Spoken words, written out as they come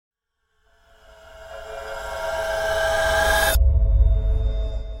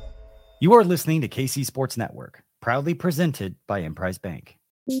You are listening to KC Sports Network, proudly presented by Emprise Bank.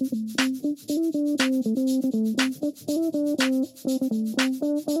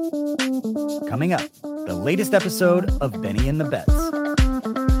 Coming up, the latest episode of Benny and the Bets.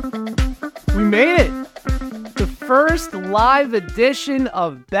 We made it! The first live edition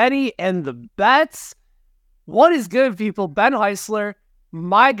of Benny and the Bets. What is good, people? Ben Heisler,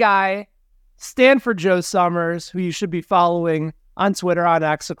 my guy, Stanford Joe Summers, who you should be following on Twitter, on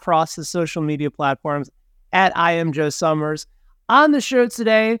X, across the social media platforms, at I am Joe Summers. On the show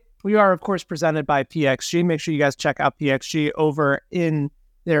today, we are, of course, presented by PXG. Make sure you guys check out PXG over in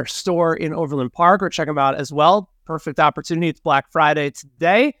their store in Overland Park, or check them out as well. Perfect opportunity. It's Black Friday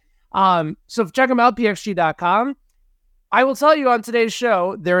today. So check them out, pxg.com. I will tell you on today's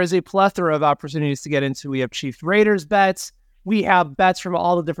show, there is a plethora of opportunities to get into. We have Chiefs Raiders bets. We have bets from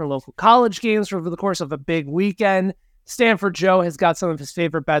all the different local college games over the course of a big weekend. Stanford Joe has got some of his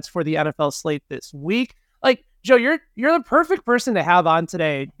favorite bets for the NFL slate this week. Like, Joe, you're the perfect person to have on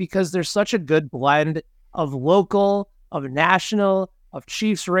today because there's such a good blend of local, of national, of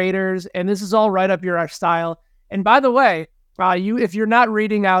Chiefs Raiders, and this is all right up your style. And by the way, if you're not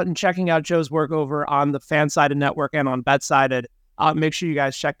reading out and checking out Joe's work over on the Fansided Network and on BetSided, make sure you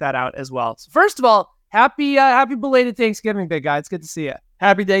guys check that out as well. So first of all, happy belated Thanksgiving, big guy. It's good to see you.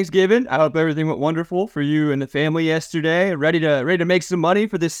 Happy Thanksgiving. I hope everything went wonderful for you and the family yesterday. Ready to make some money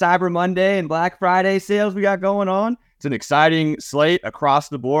for this Cyber Monday and Black Friday sales we got going on. It's an exciting slate across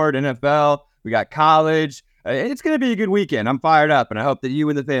the board. NFL, we got college. It's going to be a good weekend. I'm fired up, and I hope that you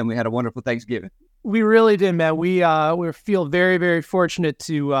and the family had a wonderful Thanksgiving. We really did, man. We feel very, very fortunate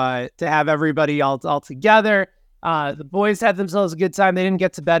to have everybody all together. The boys had themselves a good time. They didn't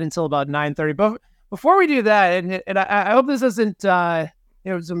get to bed until about 9:30. But before we do that, and I hope this doesn't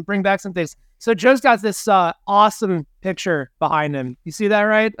bring back some things. So Joe's got this awesome picture behind him. You see that,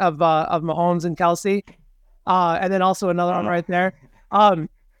 right? Of Mahomes and Kelsey, and then also another one right there.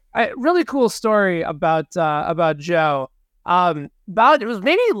 Really cool story about Joe. It was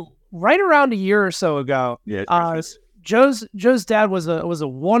maybe right around a year or so ago. Yeah. Joe's dad was a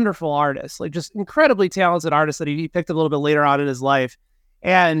wonderful artist, like just incredibly talented artist that he picked up a little bit later on in his life,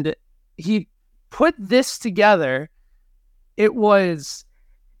 and he put this together. It was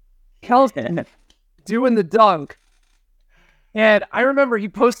Kelsey doing the dunk. And I remember he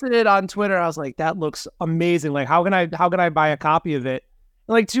posted it on Twitter. I was like, that looks amazing. Like, how can I buy a copy of it?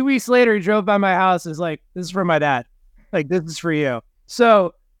 And like 2 weeks later, he drove by my house and was like, this is for my dad. Like, this is for you.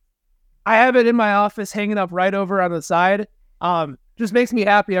 So I have it in my office hanging up right over on the side. Just makes me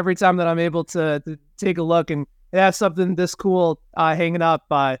happy every time that I'm able to take a look and have something this cool hanging up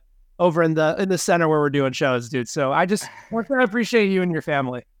over in the center where we're doing shows, dude. So I just want to appreciate you and your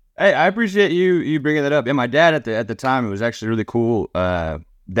family. Hey, I appreciate you bringing that up. And my dad at the time, it was actually really cool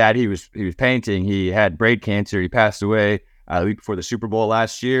that he was painting. He had brain cancer. He passed away the week before the Super Bowl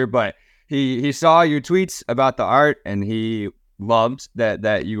last year. But he saw your tweets about the art, and he loved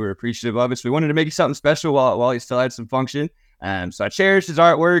that you were appreciative of it. So we wanted to make you something special while he still had some function. So I cherish his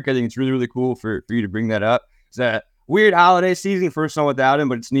artwork. I think it's really, really cool for you to bring that up. It's a weird holiday season, first one without him,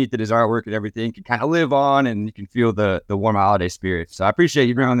 but it's neat that his artwork and everything can kind of live on, and you can feel the warm holiday spirit. So I appreciate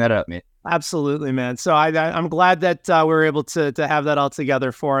you bringing that up, man. Absolutely, man. So I'm glad that we're able to have that all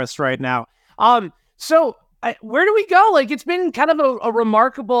together for us right now. So where do we go? Like, it's been kind of a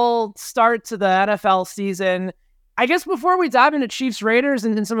remarkable start to the NFL season. I guess before we dive into Chiefs Raiders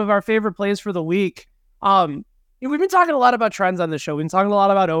and some of our favorite plays for the week, we've been talking a lot about trends on the show. We've been talking a lot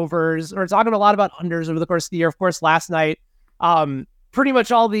about overs, or talking a lot about unders over the course of the year. Of course, last night, pretty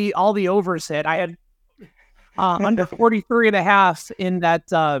much all the overs hit. I had under 43.5 in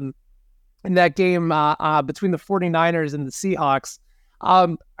that game between the 49ers and the Seahawks.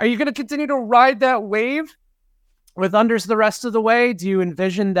 Are you going to continue to ride that wave with unders the rest of the way? Do you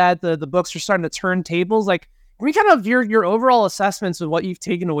envision that the books are starting to turn tables? Like, can we kind of your overall assessments of what you've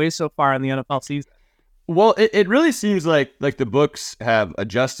taken away so far in the NFL season? Well, it really seems like the books have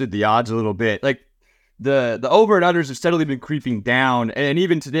adjusted the odds a little bit. Like the over and unders have steadily been creeping down. And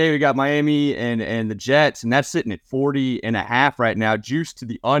even today we got Miami and the Jets, and that's sitting at 40.5 right now, juiced to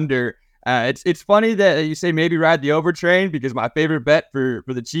the under. It's funny that you say maybe ride the over train, because my favorite bet for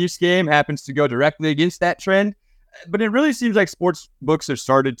the Chiefs game happens to go directly against that trend. But it really seems like sports books have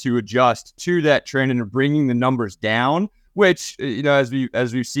started to adjust to that trend and are bringing the numbers down, which, as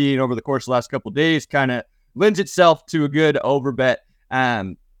we've seen over the course of the last couple of days, kind of lends itself to a good over bet.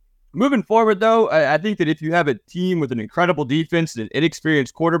 Moving forward, though, I think that if you have a team with an incredible defense and an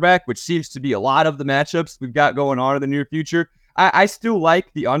inexperienced quarterback, which seems to be a lot of the matchups we've got going on in the near future, I still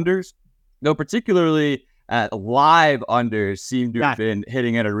like the unders, though particularly Live unders seem to have been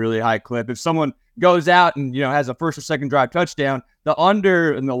hitting at a really high clip. If someone goes out and has a first or second drive touchdown, the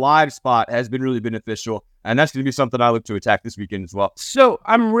under in the live spot has been really beneficial, and that's going to be something I look to attack this weekend as well. So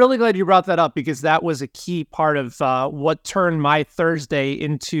I'm really glad you brought that up, because that was a key part of what turned my Thursday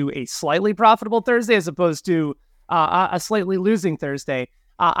into a slightly profitable Thursday as opposed to a slightly losing Thursday.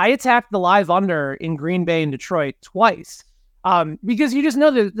 I attacked the live under in Green Bay and Detroit twice, because you just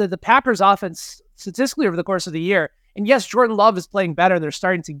know the Packers offense statistically over the course of the year. And yes, Jordan Love is playing better. They're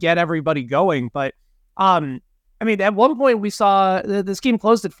starting to get everybody going. But, at one point we saw this game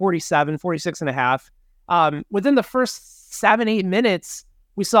closed at 46.5. Within the first 7-8 minutes,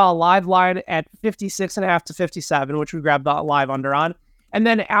 we saw a live line at 56.5 to 57, which we grabbed the live under on. And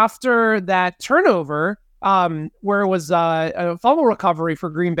then after that turnover, where it was a fumble recovery for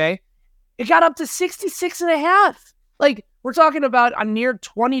Green Bay, it got up to 66.5. Like, we're talking about a near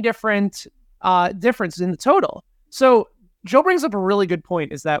 20 different difference in the total. So Joe brings up a really good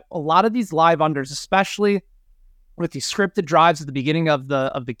point, is that a lot of these live unders, especially with these scripted drives at the beginning of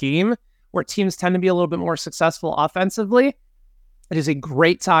the game, where teams tend to be a little bit more successful offensively, it is a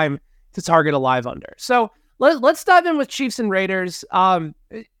great time to target a live under. So let's dive in with Chiefs and Raiders.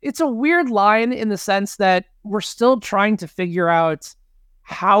 It's a weird line in the sense that we're still trying to figure out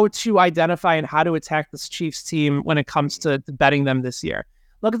how to identify and how to attack this Chiefs team when it comes to betting them this year.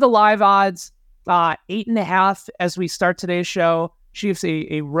 Look at the live odds, 8.5 as we start today's show. Chiefs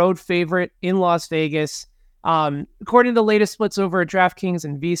a road favorite in Las Vegas. According to the latest splits over at DraftKings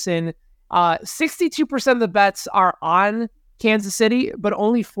and VSiN, 62% of the bets are on Kansas City, but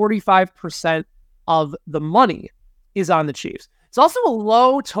only 45% of the money is on the Chiefs. It's also a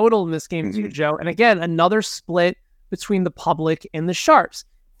low total in this game too, Joe. And again, another split between the public and the sharps.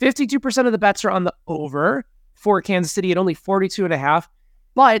 52% of the bets are on the over for Kansas City at only 42.5,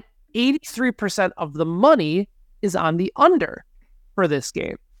 but 83% of the money is on the under for this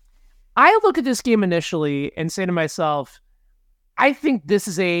game. I look at this game initially and say to myself, I think this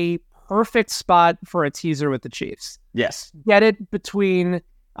is a perfect spot for a teaser with the Chiefs. Yes. Get it between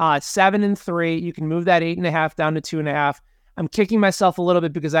 7 and 3. You can move that 8.5 down to 2.5. I'm kicking myself a little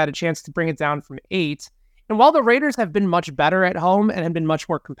bit because I had a chance to bring it down from 8. And while the Raiders have been much better at home and have been much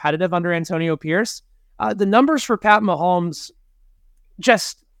more competitive under Antonio Pierce, the numbers for Pat Mahomes,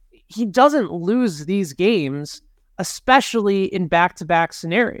 he doesn't lose these games, especially in back-to-back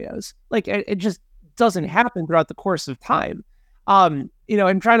scenarios. Like, it just doesn't happen throughout the course of time. I'm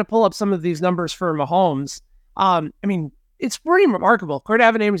trying to pull up some of these numbers for Mahomes. It's pretty remarkable. According to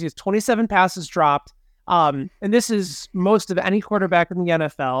Evan Abrams, he has 27 passes dropped. And this is most of any quarterback in the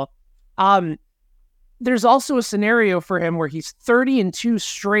NFL. There's also a scenario for him where he's 30-2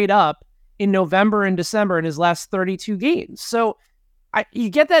 straight up in November and December in his last 32 games. So you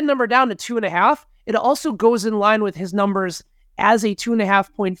get that number down to 2.5. It also goes in line with his numbers as a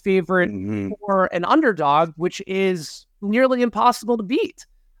 2.5 point favorite for an underdog, which is nearly impossible to beat.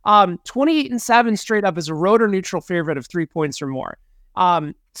 28-7 straight up is a road or neutral favorite of 3 points or more.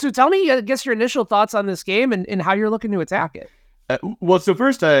 So tell me, I guess, your initial thoughts on this game and how you're looking to attack it. So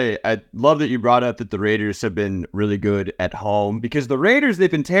first, I love that you brought up that the Raiders have been really good at home, because the Raiders, they've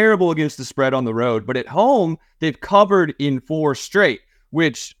been terrible against the spread on the road, but at home, they've covered in 4 straight,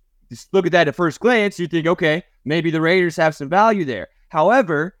 which, just look at that at first glance, you think, okay, maybe the Raiders have some value there.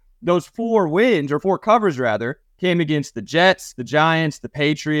 However, those 4 wins, or 4 covers rather, came against the Jets, the Giants, the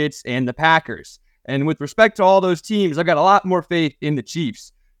Patriots, and the Packers. And with respect to all those teams, I've got a lot more faith in the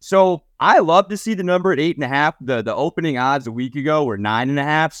Chiefs. So I love to see the number at 8.5. The opening odds a week ago were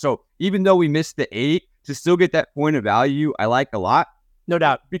 9.5. So even though we missed the 8, to still get that point of value, I like a lot. No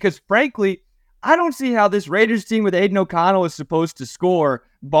doubt. Because frankly, I don't see how this Raiders team with Aiden O'Connell is supposed to score,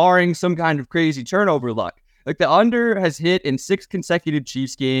 barring some kind of crazy turnover luck. Like, the under has hit in 6 consecutive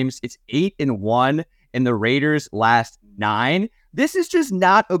Chiefs games. It's 8-1 in the Raiders' last 9. This is just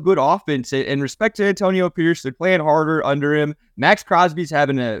not a good offense. In respect to Antonio Pierce, they're playing harder under him. Max Crosby's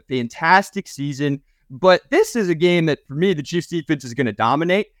having a fantastic season. But this is a game that, for me, the Chiefs defense is going to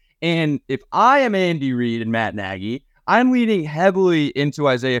dominate. And if I am Andy Reid and Matt Nagy, I'm leaning heavily into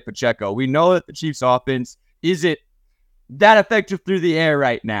Isaiah Pacheco. We know that the Chiefs offense isn't that effective through the air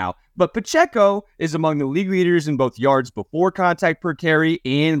right now. But Pacheco is among the league leaders in both yards before contact per carry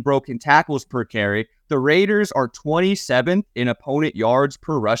and broken tackles per carry. The Raiders are 27th in opponent yards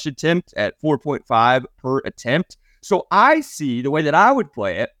per rush attempt at 4.5 per attempt. So I see the way that I would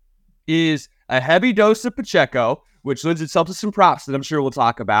play it is a heavy dose of Pacheco, which lends itself to some props that I'm sure we'll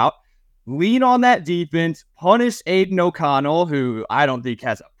talk about. Lean on that defense, punish Aiden O'Connell, who I don't think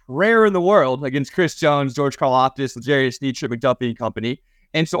has a prayer in the world against Chris Jones, George Karlaftis, L'Jarius Sneed, Trip McDuffie and company.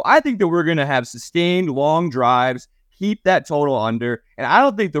 And so I think that we're going to have sustained long drives, keep that total under, and I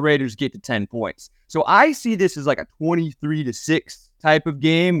don't think the Raiders get to 10 points. So I see this as like a 23-6 type of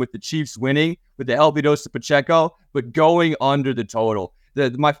game with the Chiefs winning with the healthy dose of Pacheco, but going under the total.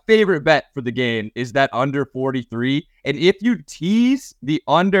 My favorite bet for the game is that under 43. And if you tease the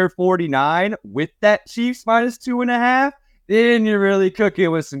under 49 with that Chiefs -2.5, then you're really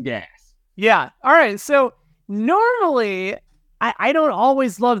cooking with some gas. Yeah. All right. So normally I don't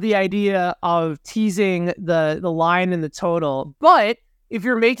always love the idea of teasing the line and the total, but if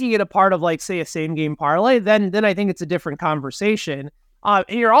you're making it a part of, like, say, a same game parlay, then I think it's a different conversation. And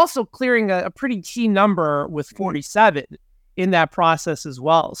you're also clearing a pretty key number with 47 in that process as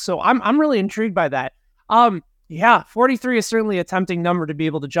well. So I'm really intrigued by that. 43 is certainly a tempting number to be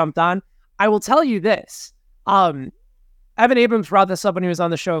able to jump on. I will tell you this. Evan Abrams brought this up when he was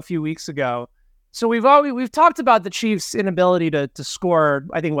on the show a few weeks ago. So we've talked about the Chiefs' inability to score,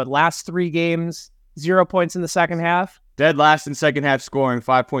 I think, last 3 games, 0 points in the second half. Dead last in second half scoring,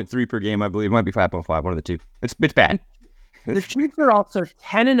 5.3 per game, I believe. It might be 5.5, one of the two. It's bad. The Chiefs are also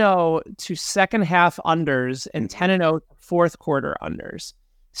 10-0 to second half unders and 10-0 to fourth quarter unders.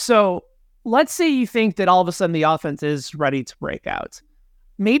 So let's say you think that all of a sudden the offense is ready to break out.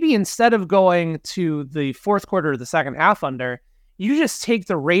 Maybe instead of going to the fourth quarter or the second half under, you just take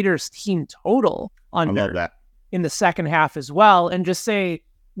the Raiders team total under in the second half as well and just say,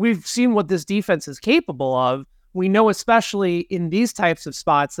 we've seen what this defense is capable of. We know, especially in these types of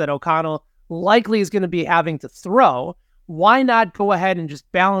spots, that O'Connell likely is going to be having to throw. Why not go ahead and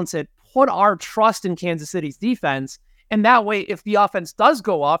just balance it, put our trust in Kansas City's defense, and that way, if the offense does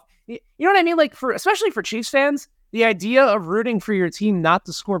go off, you know what I mean? Like, especially for Chiefs fans, the idea of rooting for your team not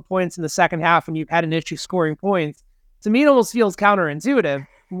to score points in the second half when you've had an issue scoring points, to me, it almost feels counterintuitive.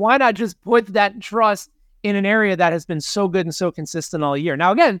 Why not just put that trust in an area that has been so good and so consistent all year?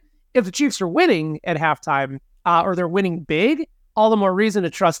 Now, again, if the Chiefs are winning at halftime or they're winning big, all the more reason to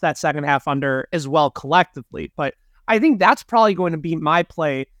trust that second half under as well collectively. But I think that's probably going to be my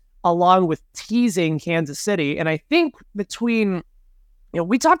play along with teasing Kansas City. And I think between,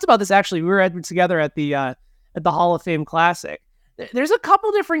 we talked about this actually. We were together at the Hall of Fame Classic. There's a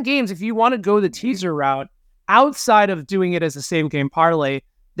couple different games if you want to go the teaser route outside of doing it as a same game parlay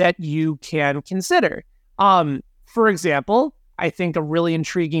that you can consider. For example, I think a really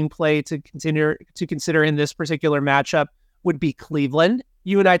intriguing play to consider in this particular matchup would be Cleveland.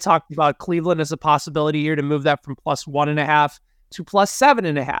 You and I talked about Cleveland as a possibility here to move that from +1.5 to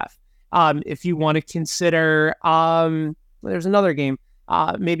 +7.5. If you want to consider, there's another game,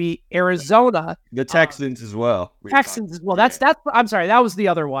 maybe Arizona, the Texans as well. Texans as well. That's. I'm sorry, that was the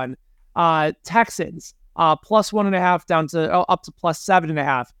other one. Texans +1.5 down to up to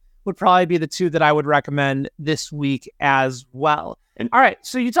 +7.5 would probably be the two that I would recommend this week as well. All right,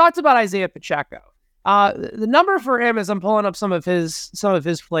 so you talked about Isaiah Pacheco. The number for him, as I'm pulling up some of his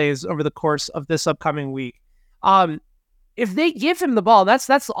plays over the course of this upcoming week. If they give him the ball,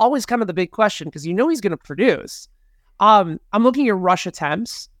 that's always kind of the big question because he's going to produce. I'm looking at rush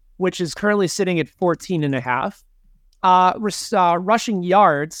attempts, which is currently sitting at 14.5. Rushing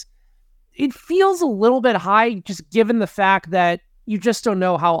yards, it feels a little bit high just given the fact that you just don't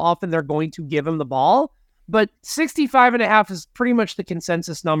know how often they're going to give him the ball. But 65.5 is pretty much the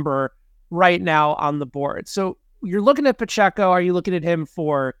consensus number right now on the board. So you're looking at Pacheco. Are you looking at him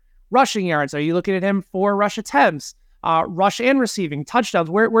for rushing yards? Are you looking at him for rush attempts, rush and receiving, touchdowns?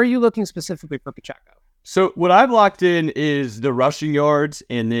 Where are you looking specifically for Pacheco? So what I've locked in is the rushing yards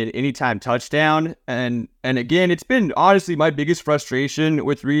and then anytime touchdown. And again, it's been honestly my biggest frustration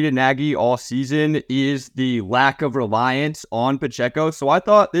with Reid and Nagy all season is the lack of reliance on Pacheco. So I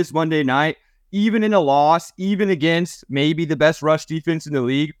thought this Monday night, even in a loss, even against maybe the best rush defense in the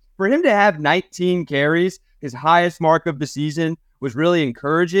league, for him to have 19 carries, his highest mark of the season, was really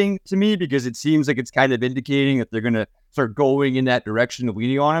encouraging to me because it seems like it's kind of indicating that they're going to start going in that direction of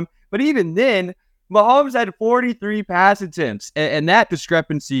leaning on him. But even then, Mahomes had 43 pass attempts, and that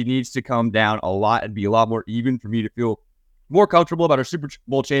discrepancy needs to come down a lot and be a lot more even for me to feel more comfortable about our Super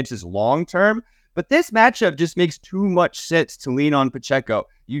Bowl chances long term. But this matchup just makes too much sense to lean on Pacheco.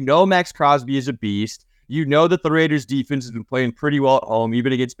 Max Crosby is a beast. That the Raiders defense has been playing pretty well at home,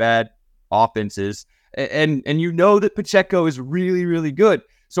 even against bad offenses. And that Pacheco is really, really good.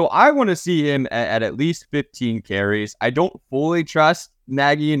 So I want to see him at least 15 carries. I don't fully trust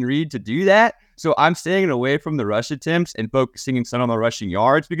Nagy and Reid to do that. So I'm staying away from the rush attempts and focusing in some on the rushing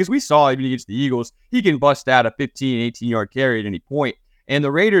yards because we saw even against the Eagles, he can bust out a 15, 18-yard carry at any point. And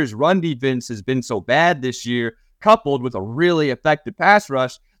the Raiders' run defense has been so bad this year, coupled with a really effective pass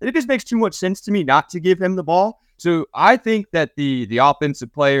rush, that it just makes too much sense to me not to give him the ball. So I think that the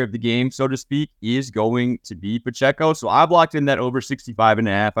offensive player of the game, so to speak, is going to be Pacheco. So I've locked in that over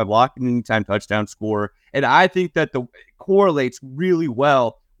 65.5. I've locked in anytime touchdown score. And I think that the correlates really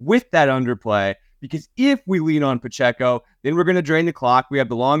well with that underplay, because if we lean on Pacheco, then we're going to drain the clock. We have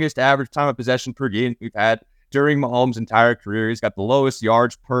the longest average time of possession per game we've had during Mahomes' entire career. He's got the lowest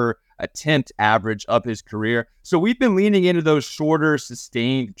yards per attempt average of his career. So we've been leaning into those shorter,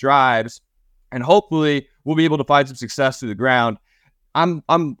 sustained drives, and hopefully we'll be able to find some success through the ground. I'm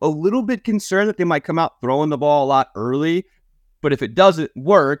a little bit concerned that they might come out throwing the ball a lot early, but if it doesn't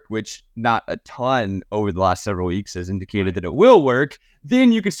work, which not a ton over the last several weeks has indicated that it will work,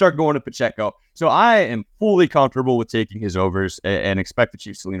 then you can start going to Pacheco. So I am fully comfortable with taking his overs and expect the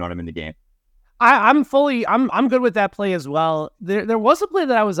Chiefs to lean on him in the game. I'm good with that play as well. There was a play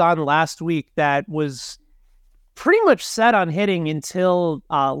that I was on last week that was pretty much set on hitting until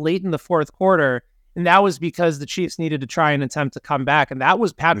late in the fourth quarter, and that was because the Chiefs needed to try and attempt to come back, and that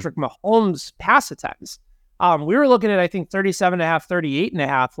was Patrick Mahomes' pass attempts. We were looking at, I think, 37.5,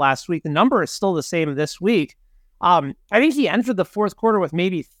 38.5 last week. The number is still the same this week. I think he entered the fourth quarter with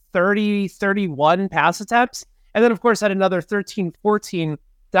maybe 30, 31 pass attempts, and then, of course, had another 13, 14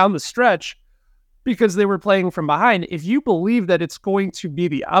 down the stretch because they were playing from behind. If you believe that it's going to be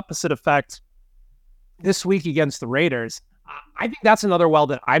the opposite effect this week against the Raiders, I think that's another well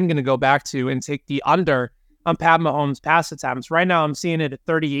that I'm going to go back to and take the under on Pat Mahomes' pass attempts. Right now, I'm seeing it at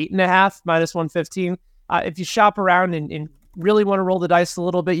 38.5, minus 115. If you shop around and really want to roll the dice a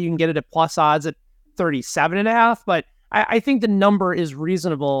little bit, you can get it at plus odds at 37.5. But I think the number is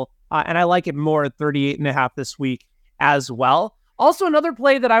reasonable, and I like it more at 38.5 this week as well. Also, another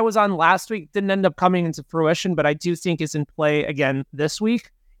play that I was on last week didn't end up coming into fruition, but I do think is in play again this week,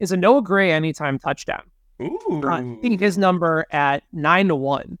 is a Noah Gray anytime touchdown. Ooh. I think his number at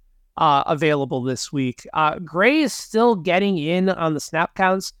 9-1 available this week. Gray is still getting in on the snap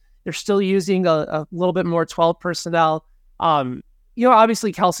counts. They're still using a little bit more 12 personnel.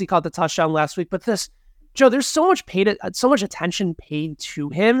 Obviously Kelsey caught the touchdown last week, but Joe, there's so much attention paid to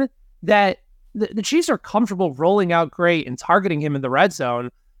him that the Chiefs are comfortable rolling out Gray and targeting him in the red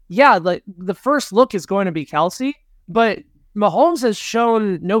zone. Yeah, the first look is going to be Kelsey, but Mahomes has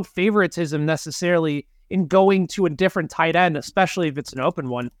shown no favoritism necessarily in going to a different tight end, especially if it's an open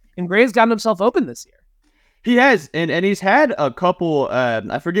one. And Gray's gotten himself open this year. He has, and he's had a couple,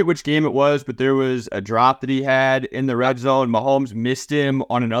 I forget which game it was, but there was a drop that he had in the red zone. Mahomes missed him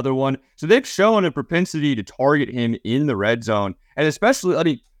on another one. So they've shown a propensity to target him in the red zone. And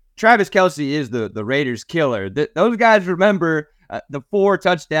especially, Travis Kelsey is the Raiders killer. Those guys remember the 4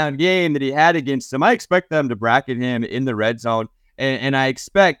 touchdown game that he had against them. I expect them to bracket him in the red zone, and I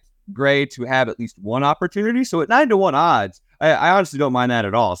expect Gray to have at least one opportunity. So at 9-1 odds, I honestly don't mind that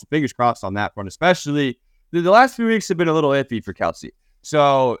at all. So fingers crossed on that front, especially the last few weeks have been a little iffy for Kelsey.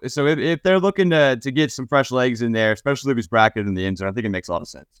 So if they're looking to get some fresh legs in there, especially if he's bracketed in the end zone, I think it makes a lot of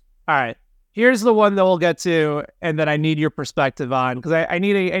sense. All right. Here's the one that we'll get to, and that I need your perspective on, because I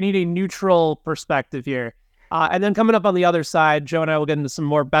need a neutral perspective here. And then coming up on the other side, Joe and I will get into some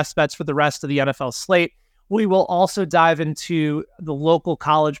more best bets for the rest of the NFL slate. We will also dive into the local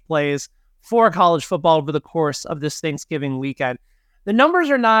college plays for college football over the course of this Thanksgiving weekend. The numbers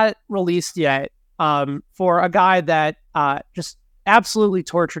are not released yet for a guy that just absolutely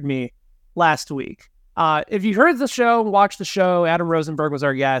tortured me last week. If you heard the show, watched the show, Adam Rosenberg was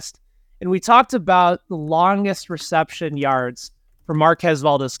our guest, and we talked about the longest reception yards for Marquez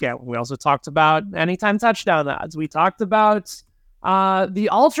Valdes-Scantling. We also talked about anytime touchdown odds. We talked about the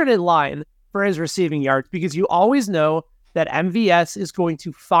alternate line for his receiving yards, because you always know that MVS is going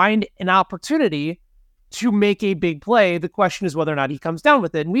to find an opportunity to make a big play. The question is whether or not he comes down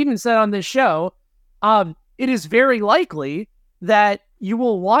with it. And we even said on this show, it is very likely that you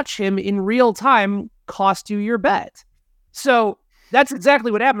will watch him in real time cost you your bet. So that's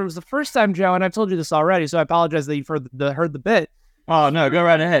exactly what happened. It was the first time, Joe, and I've told you this already, so I apologize that you've heard the bit. Oh, no, go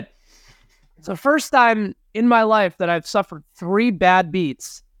right ahead. It's the first time in my life that I've suffered 3 bad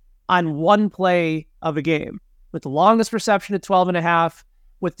beats on one play of a game, with the longest reception at 12.5,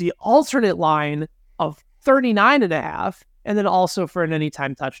 with the alternate line of 39.5, and then also for an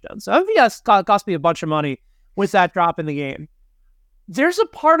anytime touchdown. So MVS cost me a bunch of money with that drop in the game. There's a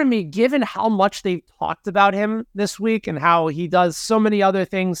part of me, given how much they've talked about him this week and how he does so many other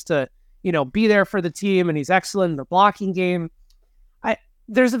things to, be there for the team, and he's excellent in the blocking game.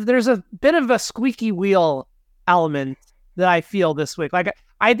 There's a bit of a squeaky wheel element that I feel this week.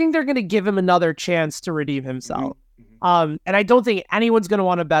 I think they're going to give him another chance to redeem himself. And I don't think anyone's going to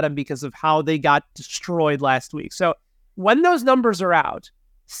want to bet him because of how they got destroyed last week. So when those numbers are out,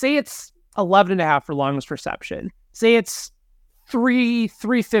 say it's 11.5 for longest reception, say it's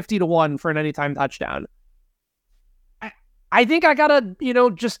 350 to 1 for an anytime touchdown. I think I gotta,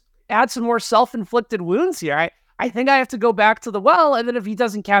 just add some more self-inflicted wounds here. I think I have to go back to the well, and then if he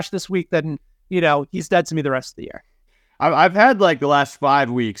doesn't cash this week, then, he's dead to me the rest of the year. I've had like the last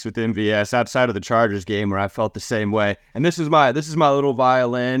 5 weeks with MVS outside of the Chargers game where I felt the same way. And this is my little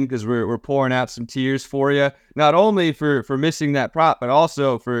violin because we're pouring out some tears for you, not only for missing that prop, but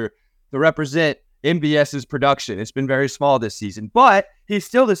also to represent MVS's production. It's been very small this season, but he's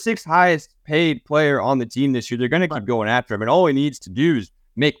still the 6th highest paid player on the team this year. They're going to keep going after him, and all he needs to do is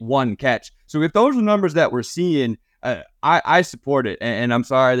make one catch. So if those are numbers that we're seeing, I support it, and I'm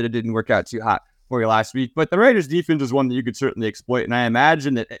sorry that it didn't work out too hot for you last week, but the Raiders defense is one that you could certainly exploit, and I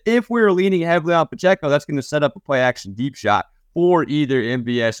imagine that if we're leaning heavily on Pacheco, that's going to set up a play action deep shot for either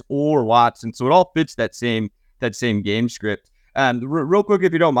MVS or Watson. So it all fits that same game script. Real quick,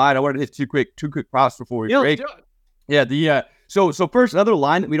 if you don't mind, I wanted to hit two quick props before we break. Yeah, so first, another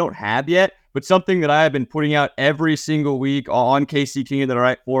line that we don't have yet, but something that I have been putting out every single week on KC King that I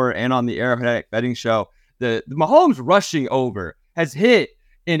write for and on the Arrowhead Betting Show. The Mahomes rushing over has hit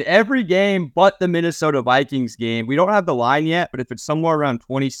in every game but the Minnesota Vikings game. We don't have the line yet, but if it's somewhere around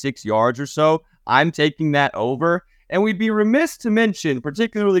 26 yards or so, I'm taking that over. And we'd be remiss to mention,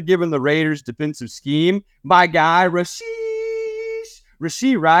 particularly given the Raiders' defensive scheme, my guy, Rashee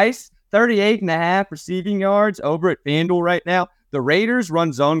Rice, 38.5 receiving yards over at FanDuel right now. The Raiders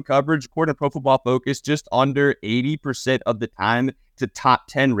run zone coverage, according to Pro Football Focus, just under 80% of the time. It's a top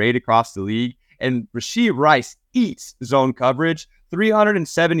 10 rate across the league. And Rashee Rice eats zone coverage.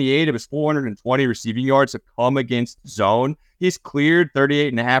 378 of his 420 receiving yards have come against zone. He's cleared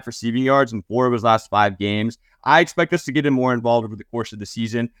 38.5 receiving yards in 4 of his last 5 games. I expect us to get him more involved over the course of the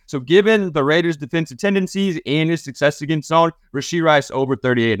season. So given the Raiders' defensive tendencies and his success against zone, Rashee Rice over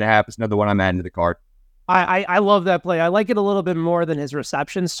 38.5 is another one I'm adding to the card. I love that play. I like it a little bit more than his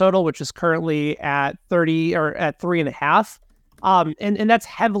receptions total, which is currently at 30 or at 3.5. And that's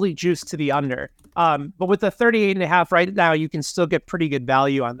heavily juiced to the under. But with the 38.5 right now, you can still get pretty good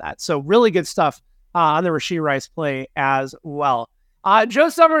value on that. So really good stuff on the Rashee Rice play as well. Joe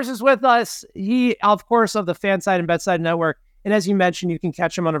Summers is with us. He, of course, of the Fanside and Betside Network. And as you mentioned, you can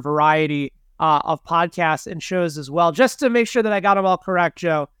catch him on a variety of podcasts and shows as well. Just to make sure that I got them all correct,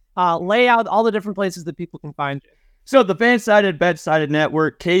 Joe, lay out all the different places that people can find you. So the Fansided, Bet-Sided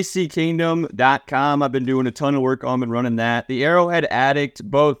Network, KCKingdom.com. I've been doing a ton of work on and running that. The Arrowhead Addict,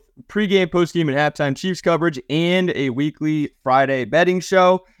 both pregame, postgame, and halftime Chiefs coverage, and a weekly Friday betting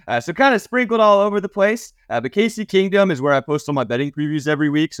show. So kind of sprinkled all over the place. But KC Kingdom is where I post all my betting previews every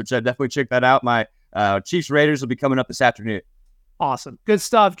week, so definitely check that out. My Chiefs Raiders will be coming up this afternoon. Awesome. Good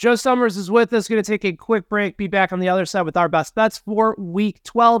stuff. Joe Summers is with us. Going to take a quick break. Be back on the other side with our best bets for Week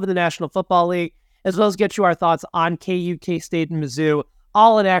 12 in the National Football League, as well as get you our thoughts on KU, K-State, and Mizzou,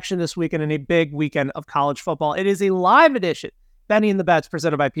 all in action this weekend in a big weekend of college football. It is a live edition. Benny and the Bets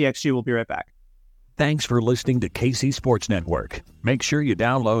presented by PXG. We'll be right back. Thanks for listening to KC Sports Network. Make sure you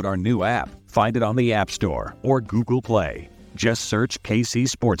download our new app. Find it on the App Store or Google Play. Just search KC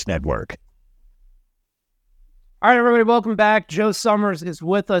Sports Network. All right, everybody, welcome back. Joe Summers is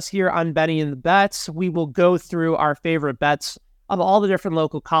with us here on Benny and the Bets. We will go through our favorite bets of all the different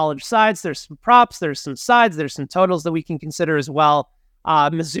local college sides. There's some props, there's some sides, there's some totals that we can consider as well.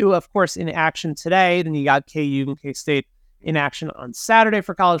 Mizzou, of course, in action today. Then you got KU and K-State in action on Saturday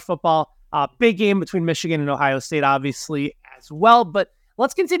for college football. Big game between Michigan and Ohio State, obviously, as well. But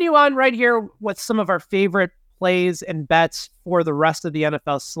let's continue on right here with some of our favorite plays and bets for the rest of the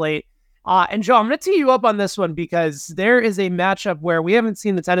NFL slate. And Joe, I'm going to tee you up on this one because there is a matchup where we haven't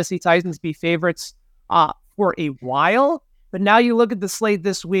seen the Tennessee Titans be favorites for a while. But now you look at the slate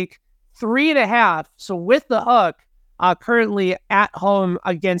this week, 3.5. So with the hook, currently at home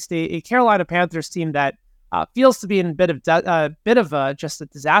against a Carolina Panthers team that feels to be in a bit of just a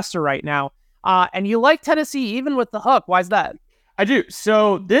disaster right now. And you like Tennessee even with the hook. Why is that? I do.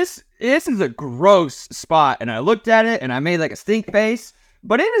 So this is a gross spot, and I looked at it and I made like a stink face.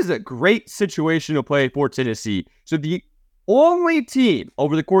 But it is a great situational play for Tennessee. So the only team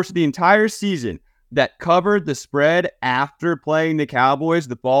over the course of the entire season that covered the spread after playing the Cowboys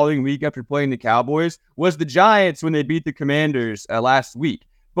the following week after playing the Cowboys was the Giants when they beat the Commanders last week.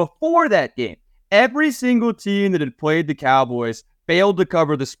 Before that game, every single team that had played the Cowboys failed to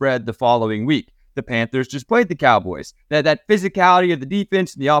cover the spread the following week. The Panthers just played the Cowboys. That physicality of the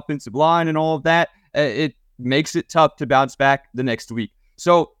defense and the offensive line and all of that, it makes it tough to bounce back the next week.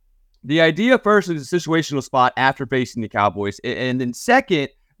 So the idea first is a situational spot after facing the Cowboys. And then second,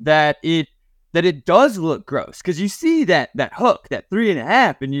 that it that it does look gross because you see that hook, that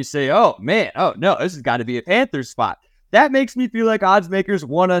 3.5, and you say, oh man, oh no, this has got to be a Panthers spot. That makes me feel like odds makers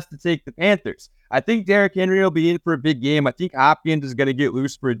want us to take the Panthers. I think Derrick Henry will be in for a big game. I think Hopkins is going to get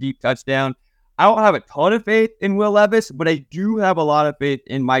loose for a deep touchdown. I don't have a ton of faith in Will Levis, but I do have a lot of faith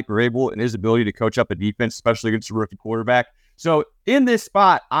in Mike Vrabel and his ability to coach up a defense, especially against a rookie quarterback. So in this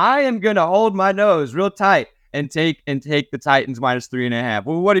spot, I am going to hold my nose real tight and take the Titans minus 3.5.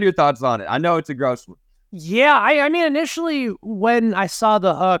 Well, what are your thoughts on it? I know it's a gross one. Yeah, I mean, initially when I saw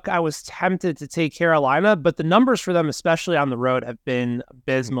the hook, I was tempted to take Carolina, but the numbers for them, especially on the road, have been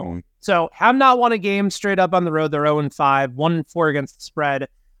abysmal. Mm-hmm. So have not won a game straight up on the road. They're 0-5, 1-4 against the spread.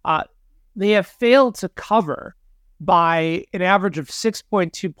 They have failed to cover by an average of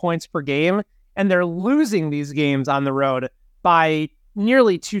 6.2 points per game, and they're losing these games on the road by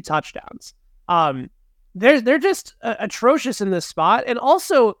nearly 2 touchdowns. They're just atrocious in this spot, and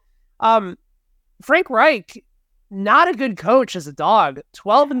also Frank Reich, not a good coach as a dog.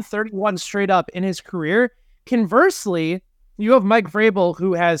 12-31 straight up in his career. Conversely, you have Mike Vrabel,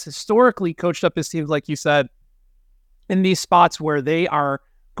 who has historically coached up his teams, like you said, in these spots where they are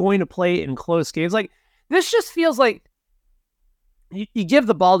going to play in close games. Like, this just feels like you give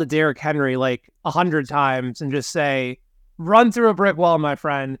the ball to Derrick Henry like 100 times and just say, run through a brick wall, my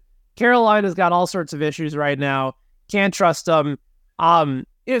friend. Carolina's got all sorts of issues right now. Can't trust them. I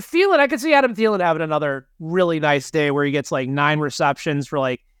could see Adam Thielen having another really nice day where he gets like 9 receptions for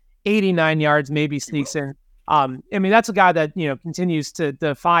like 89 yards, maybe sneaks in. I mean, that's a guy that, continues to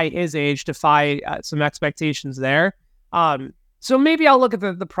defy his age, defy some expectations there. So maybe I'll look at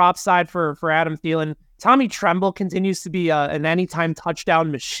the prop side for Adam Thielen. Tommy Tremble continues to be an anytime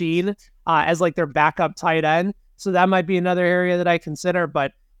touchdown machine as like their backup tight end. So that might be another area that I consider.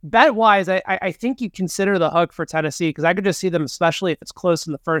 But bet-wise, I think you consider the hook for Tennessee because I could just see them, especially if it's close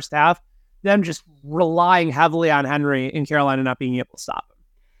in the first half, them just relying heavily on Henry in Carolina not being able to stop him.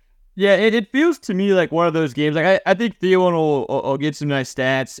 Yeah, it feels to me like one of those games. Like I think Thielen will get some nice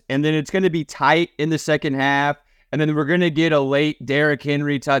stats, and then it's going to be tight in the second half, and then we're going to get a late Derrick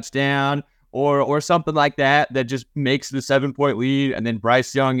Henry touchdown or something like that just makes the 7-point lead, and then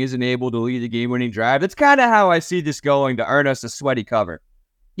Bryce Young isn't able to lead the game-winning drive. That's kind of how I see this going to earn us a sweaty cover.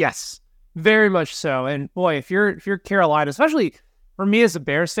 Yes, very much so. And boy, if you're Carolina, especially for me as a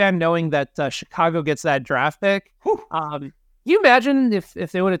Bears fan, knowing that Chicago gets that draft pick, can you imagine if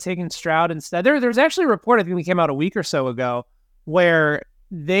they would have taken Stroud instead? There's actually a report, I think it came out a week or so ago, where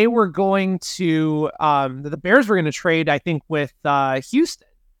they were going to, the Bears were going to trade, I think, with Houston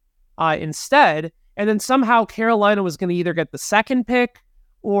instead. And then somehow Carolina was going to either get the second pick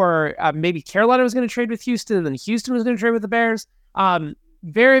or maybe Carolina was going to trade with Houston and then Houston was going to trade with the Bears.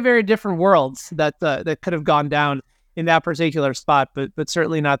 Very, very different worlds that could have gone down in that particular spot, but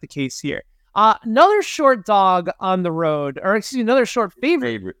certainly not the case here. Another short dog on the road, or excuse me, another short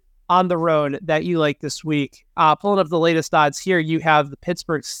favorite on the road that you like this week. Pulling up the latest odds here, you have the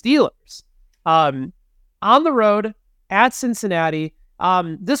Pittsburgh Steelers on the road at Cincinnati.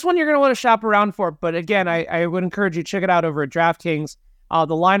 This one you're going to want to shop around for, but again, I would encourage you to check it out over at DraftKings.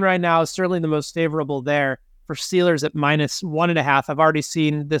 The line right now is certainly the most favorable there for Steelers at minus 1.5. I've already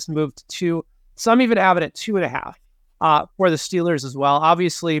seen this move to 2. Some even have it at 2.5 for the Steelers as well.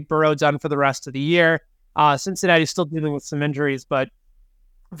 Obviously, Burrow done for the rest of the year. Cincinnati's still dealing with some injuries, but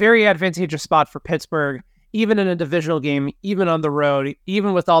very advantageous spot for Pittsburgh, even in a divisional game, even on the road,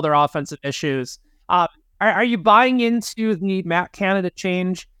 even with all their offensive issues. Are you buying into the Matt Canada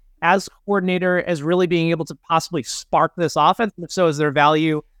change as coordinator as really being able to possibly spark this offense? If so, is there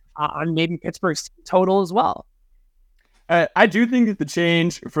value on maybe Pittsburgh's total as well? I do think that the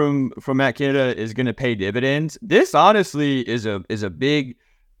change from Matt Canada is going to pay dividends. This honestly is a big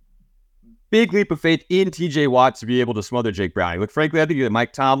leap of faith in TJ Watt to be able to smother Jake Browning. Look, frankly, I think that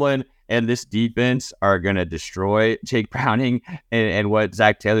Mike Tomlin and this defense are going to destroy Jake Browning and what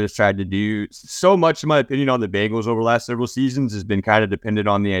Zach Taylor has tried to do. So much, in my opinion, on the Bengals over the last several seasons has been kind of dependent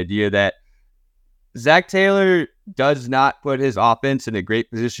on the idea that Zach Taylor does not put his offense in a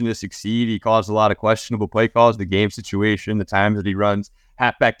great position to succeed. He calls a lot of questionable play calls, the game situation, the times that he runs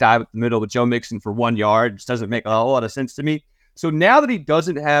halfback dive up the middle with Joe Mixon for 1 yard. Just doesn't make a whole lot of sense to me. So now that he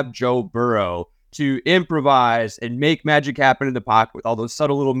doesn't have Joe Burrow to improvise and make magic happen in the pocket with all those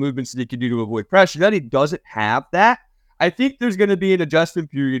subtle little movements that he can do to avoid pressure, that he doesn't have that, I think there's going to be an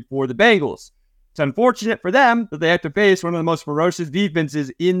adjustment period for the Bengals. It's unfortunate for them that they have to face one of the most ferocious defenses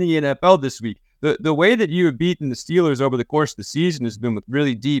in the NFL this week. The way that you have beaten the Steelers over the course of the season has been with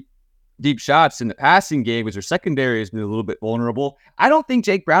really deep shots in the passing game, because their secondary has been a little bit vulnerable. I don't think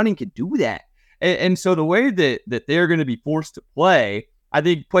Jake Browning can do that. And so the way that they're going to be forced to play I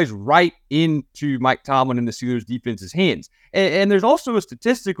think plays right into Mike Tomlin and the Steelers defense's hands. And there's also a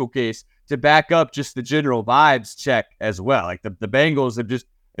statistical case to back up just the general vibes check as well. Like the Bengals have just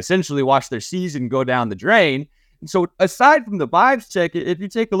essentially watched their season go down the drain. And so aside from the vibes check, if you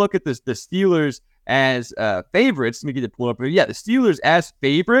take a look at the Steelers as favorites, let me get it pulled up here. Yeah, the Steelers as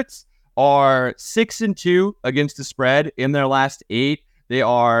favorites are 6-2 against the spread in their last 8. They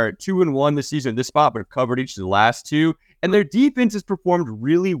are 2-1 this season in this spot, but have covered each of the last 2. And their defense has performed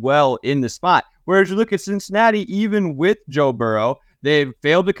really well in the spot. Whereas you look at Cincinnati, even with Joe Burrow, they've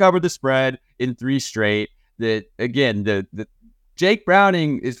failed to cover the spread in 3 straight. The Jake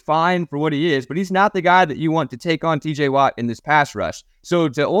Browning is fine for what he is, but he's not the guy that you want to take on TJ Watt in this pass rush. So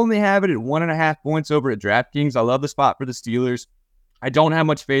to only have it at 1.5 points over at DraftKings, I love the spot for the Steelers. I don't have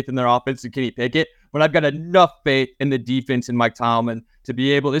much faith in their offense and Kenny Pickett, but I've got enough faith in the defense and Mike Tomlin to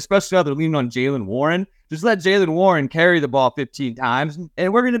be able, especially now they're leaning on Jaylen Warren. Just let Jaylen Warren carry the ball 15 times,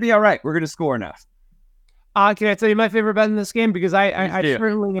 and we're going to be all right. We're going to score enough. Can I tell you my favorite bet in this game? Because I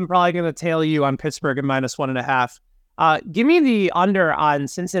certainly am probably going to tail you on Pittsburgh at -1.5. Give me the under on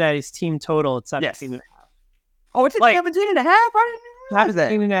Cincinnati's team total at 17.5. Oh, it's at 17.5? I didn't realize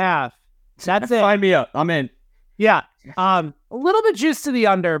that. 17.5. That's it. Sign me up. I'm in. Yeah. A little bit juice to the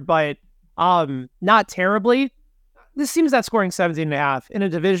under, but not terribly. This team's not scoring 17.5 in a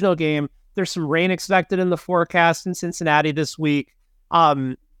divisional game. There's some rain expected in the forecast in Cincinnati this week.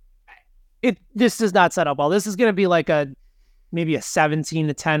 This does not set up well. This is going to be like maybe a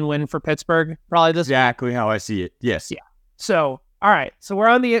 17-10 win for Pittsburgh. Probably this. Exactly how I see it. Yes. Yeah. So all right. So we're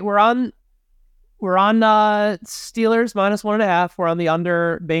on Steelers -1.5. We're on the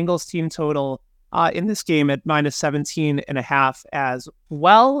under Bengals team total in this game at -17.5 as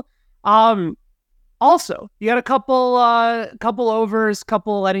well. Also, you got a couple overs,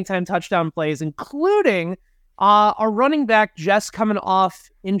 couple anytime touchdown plays, including a running back just coming off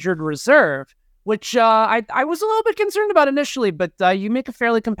injured reserve, which I was a little bit concerned about initially, but you make a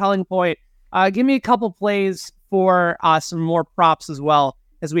fairly compelling point. Give me a couple plays for some more props as well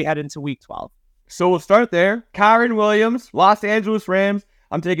as we head into Week 12. So we'll start there. Kyren Williams, Los Angeles Rams.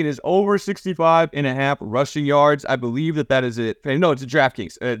 I'm taking his over 65.5 rushing yards. I believe that is it. No, it's a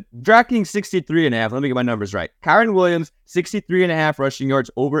DraftKings. DraftKings 63.5. Let me get my numbers right. Kyren Williams, 63.5 rushing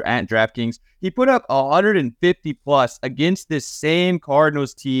yards over at DraftKings. He put up 150 plus against this same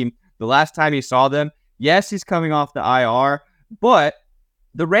Cardinals team the last time he saw them. Yes, he's coming off the IR, but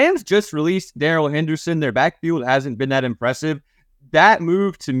the Rams just released Darrell Henderson. Their backfield hasn't been that impressive. That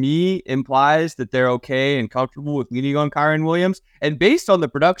move to me implies that they're okay and comfortable with leaning on Kyren Williams. And based on the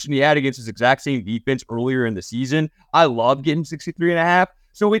production he had against his exact same defense earlier in the season, I love getting 63.5.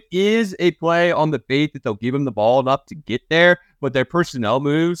 So it is a play on the faith that they'll give him the ball enough to get there, but their personnel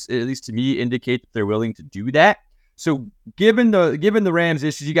moves, at least to me, indicate that they're willing to do that. So given the Rams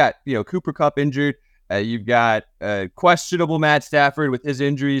issues, you got Cooper Kupp injured. You've got questionable Matt Stafford with his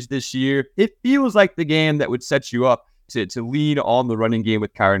injuries this year. It feels like the game that would set you up to lead on the running game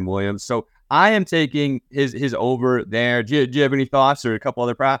with Kyren Williams. So I am taking his over there. Do you have any thoughts or a couple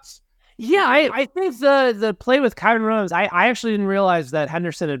other props? Yeah, I think the play with Kyren Williams, I actually didn't realize that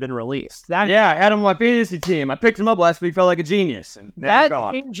Henderson had been released. I had him on my fantasy team. I picked him up last week, felt like a genius. And that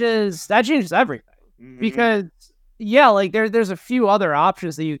changes everything. Mm-hmm. Because, there's a few other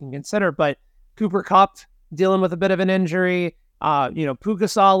options that you can consider, but Cooper Kupp dealing with a bit of an injury, Puka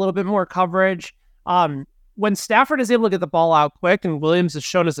saw a little bit more coverage. When Stafford is able to get the ball out quick and Williams has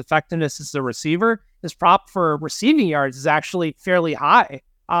shown his effectiveness as a receiver, his prop for receiving yards is actually fairly high.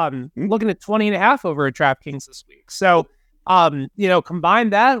 Looking at 20.5 over at DraftKings this week. So, combine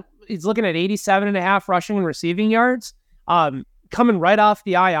that, he's looking at 87.5 rushing and receiving yards, coming right off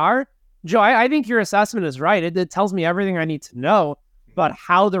the IR. Joe, I think your assessment is right. It tells me everything I need to know about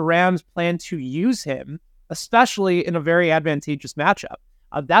how the Rams plan to use him, especially in a very advantageous matchup.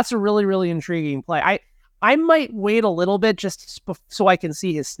 That's a really, really intriguing play. I might wait a little bit just so I can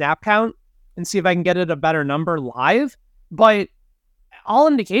see his snap count and see if I can get it a better number live. But all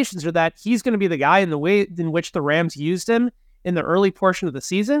indications are that he's going to be the guy in the way in which the Rams used him in the early portion of the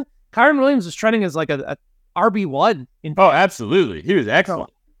season. Kyren Williams was trending as like a RB1. Absolutely. He was excellent.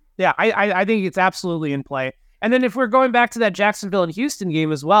 So, yeah, I think it's absolutely in play. And then if we're going back to that Jacksonville and Houston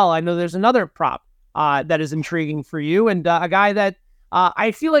game as well, I know there's another prop that is intriguing for you and a guy that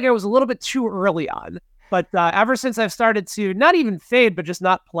I feel like I was a little bit too early on. But ever since I've started to not even fade, but just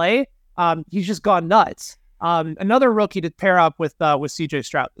not play, he's just gone nuts. Another rookie to pair up with CJ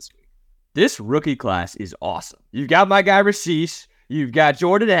Stroud this week. This rookie class is awesome. You've got my guy Rasheed. You've got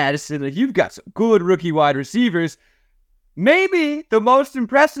Jordan Addison. You've got some good rookie wide receivers. Maybe the most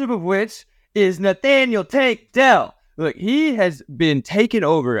impressive of which is Nathaniel Tank Dell. Look, he has been taken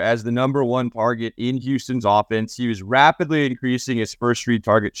over as the number one target in Houston's offense. He was rapidly increasing his first read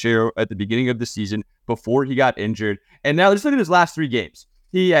target share at the beginning of the season before he got injured. And now let's look at his last 3 games.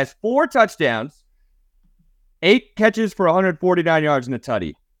 He has 4 touchdowns, 8 catches for 149 yards and a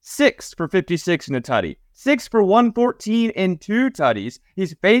tutty, 6 for 56 and a tutty, 6 for 114 and 2 tutties.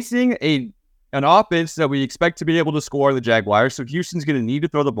 He's facing an offense that we expect to be able to score the Jaguars, so Houston's going to need to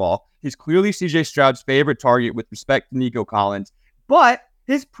throw the ball. He's clearly C.J. Stroud's favorite target with respect to Nico Collins, but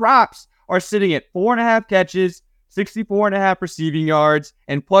his props are sitting at 4.5 catches, 64.5 receiving yards,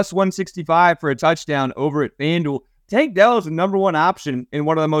 and plus 165 for a touchdown over at FanDuel. Tank Dell is the number one option in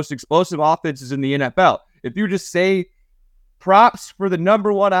one of the most explosive offenses in the NFL. If you just say props for the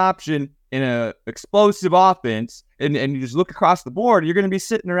number one option in an explosive offense, and you just look across the board, you're going to be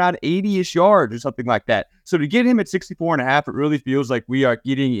sitting around 80-ish yards or something like that. So to get him at 64.5, it really feels like we are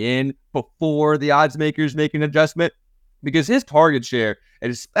getting in before the odds makers make an adjustment, because his target share,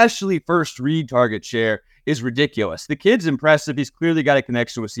 and especially first read target share, is ridiculous. The kid's impressive. He's clearly got a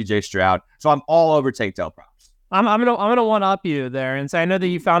connection with CJ Stroud. So I'm all over Tank Dell props. I'm gonna one up you there and say I know that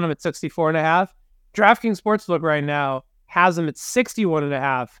you found him at 64.5. DraftKings Sportsbook right now has him at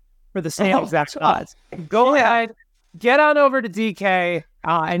 61.5 for the same exact odds. Go ahead, get on over to DK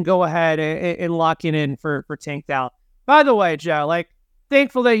and go ahead and lock it in for Tank Dell. By the way, Joe,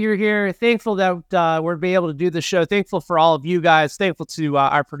 thankful that you're here. Thankful that we're being able to do the show. Thankful for all of you guys. Thankful to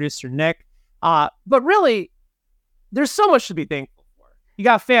our producer, Nick. But really, there's so much to be thankful for. You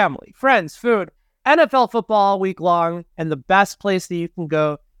got family, friends, food, NFL football all week long, and the best place that you can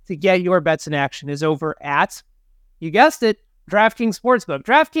go to get your bets in action is over at, you guessed it, DraftKings Sportsbook.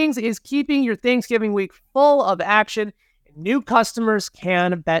 DraftKings is keeping your Thanksgiving week full of action. New customers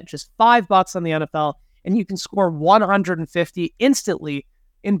can bet just $5 on the NFL, and you can score 150 instantly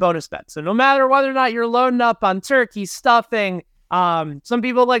in bonus bets. So no matter whether or not you're loading up on turkey, stuffing, some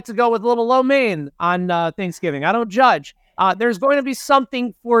people like to go with a little lo mein on Thanksgiving. I don't judge. There's going to be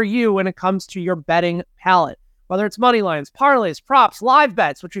something for you when it comes to your betting palette, whether it's money lines, parlays, props, live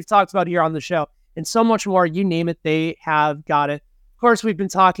bets, which we've talked about here on the show, and so much more. You name it, they have got it. Of course, we've been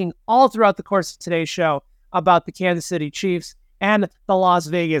talking all throughout the course of today's show about the Kansas City Chiefs and the Las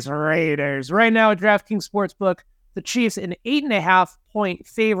Vegas Raiders. Right now at DraftKings Sportsbook, the Chiefs an 8.5-point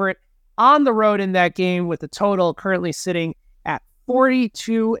favorite on the road in that game, with the total currently sitting at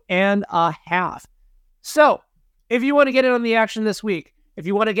 42.5. So if you want to get in on the action this week, if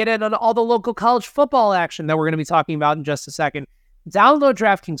you want to get in on all the local college football action that we're going to be talking about in just a second, download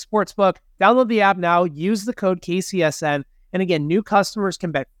DraftKings Sportsbook, download the app now, use the code KCSN, and again, new customers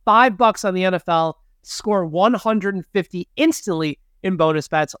can bet $5 on the NFL, score 150 instantly in bonus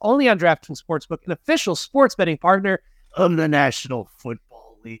bets, only on DraftKings Sportsbook, an official sports betting partner of the National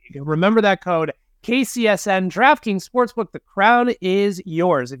Football League. Remember that code, KCSN. DraftKings Sportsbook, the crown is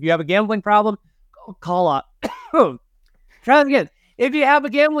yours. If you have a gambling problem, call up. Try that again. If you have a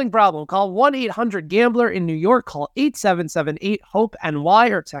gambling problem, call 1-800-GAMBLER in New York. Call 877-8-HOPE-NY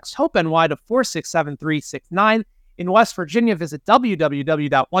or text HOPE-NY to 467-369. In West Virginia, visit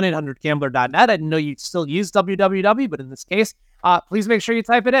www.1800gambler.net. I didn't know you'd still use www, but in this case, please make sure you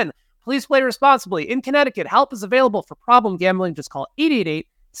type it in. Please play responsibly. In Connecticut, help is available for problem gambling. Just call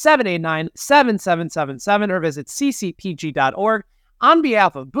 888-789-7777 or visit ccpg.org. On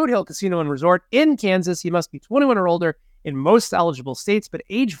behalf of Boot Hill Casino and Resort in Kansas, you must be 21 or older in most eligible states, but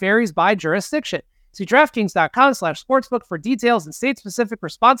age varies by jurisdiction. See DraftKings.com/sportsbook for details and state-specific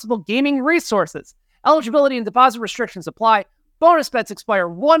responsible gaming resources. Eligibility and deposit restrictions apply. Bonus bets expire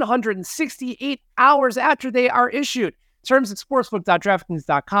 168 hours after they are issued. Terms at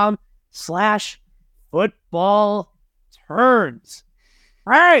sportsbook.draftkings.com/football terms.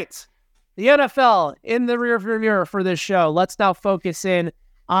 All right. The NFL in the rearview mirror for this show. Let's now focus in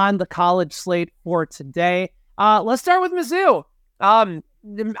on the college slate for today. Let's start with Mizzou.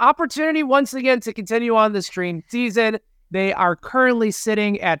 The opportunity once again to continue on this dream season. They are currently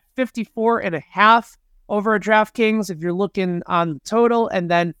sitting at 54.5 over at DraftKings if you're looking on the total,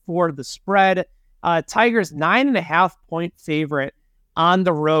 and then for the spread, Tigers 9.5-point favorite on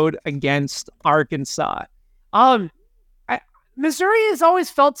the road against Arkansas. Missouri has always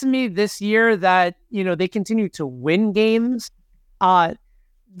felt to me this year that, they continue to win games.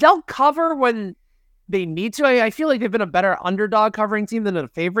 They'll cover when they need to. I feel like they've been a better underdog covering team than a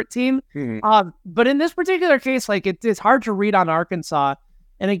favorite team. Mm-hmm. But in this particular case, it's hard to read on Arkansas.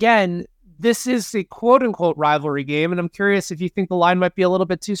 And again, this is a quote-unquote rivalry game, and I'm curious if you think the line might be a little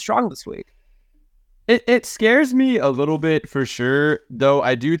bit too strong this week. It scares me a little bit for sure, though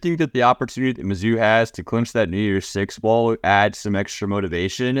I do think that the opportunity that Mizzou has to clinch that New Year's Six bowl adds some extra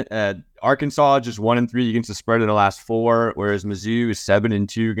motivation. Arkansas just 1-3 against the spread in the last 4, whereas Mizzou is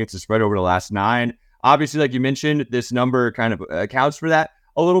 7-2 against the spread over the last 9. Obviously, like you mentioned, this number kind of accounts for that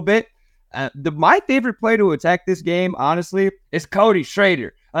a little bit. My favorite play to attack this game, honestly, is Cody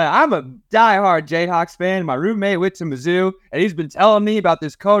Schrader. I'm a diehard Jayhawks fan. My roommate went to Mizzou, and he's been telling me about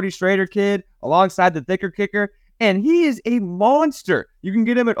this Cody Schrader kid alongside the thicker kicker, and he is a monster. You can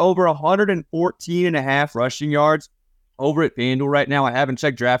get him at over 114.5 rushing yards over at FanDuel right now. I haven't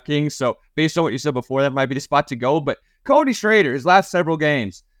checked DraftKings, so based on what you said before, that might be the spot to go. But Cody Schrader, his last several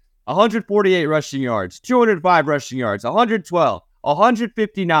games, 148 rushing yards, 205 rushing yards, 112,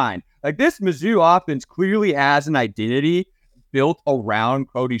 159. Like, this Mizzou offense clearly has an identity built around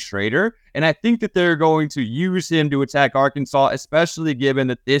Cody Schrader, and I think that they're going to use him to attack Arkansas, especially given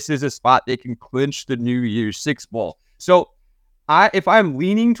that this is a spot they can clinch the New Year's Six bowl. So if I'm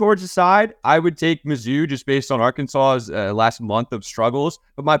leaning towards the side, I would take Mizzou just based on Arkansas's last month of struggles,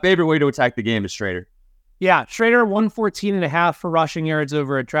 but my favorite way to attack the game is Schrader. Yeah, Schrader 114.5 for rushing yards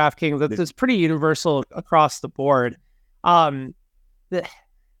over at DraftKings. That's pretty universal across the board.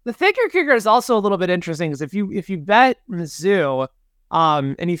 The thicker kicker is also a little bit interesting because if you bet Mizzou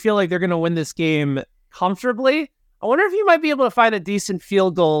and you feel like they're going to win this game comfortably, I wonder if you might be able to find a decent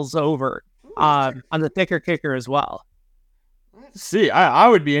field goals over on the thicker kicker as well. See, I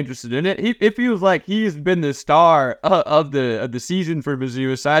would be interested in it. It feels like he's been the star of the season for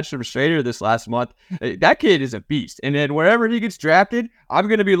Mizzou, aside from Schrader this last month. That kid is a beast, and then wherever he gets drafted, I'm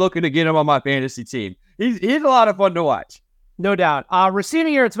going to be looking to get him on my fantasy team. He's a lot of fun to watch. No doubt.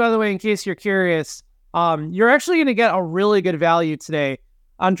 Receiving yards, by the way, in case you're curious, you're actually going to get a really good value today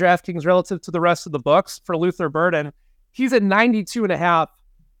on DraftKings relative to the rest of the books for Luther Burden. He's at 92.5.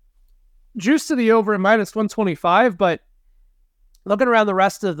 Juice to the over at -125, but looking around the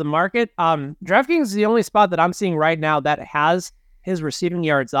rest of the market, DraftKings is the only spot that I'm seeing right now that has his receiving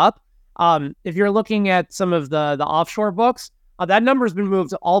yards up. If you're looking at some of the offshore books, that number's been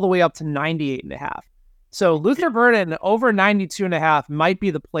moved all the way up to 98.5. So Luther Burden over 92.5 might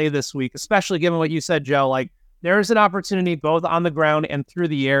be the play this week, especially given what you said, Joe. Like, there's an opportunity both on the ground and through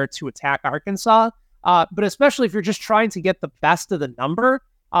the air to attack Arkansas. But especially if you're just trying to get the best of the number,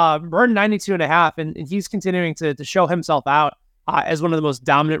 Burden 92.5, and he's continuing to show himself out as one of the most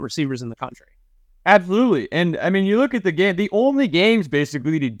dominant receivers in the country. Absolutely. And I mean, you look at the game, the only games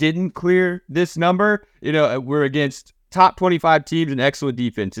basically that didn't clear this number, were against top 25 teams and excellent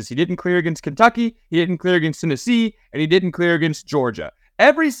defenses. He didn't clear against Kentucky, he didn't clear against Tennessee, and he didn't clear against Georgia.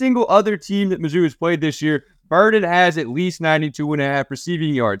 Every single other team that Mizzou has played this year, Burden has at least 92.5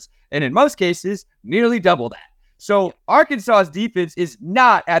 receiving yards, and in most cases, nearly double that. So Arkansas's defense is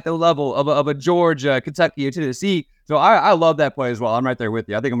not at the level of a Georgia, Kentucky, or Tennessee. So I love that play as well. I'm right there with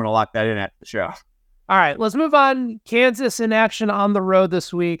you. I think I'm going to lock that in at the show. All right, let's move on. Kansas in action on the road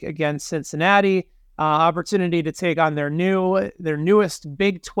this week against Cincinnati. Opportunity to take on their newest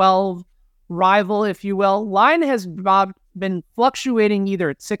Big 12 rival, if you will. Line has been fluctuating either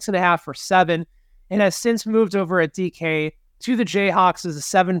at 6.5 or 7, and has since moved over at DK to the Jayhawks as a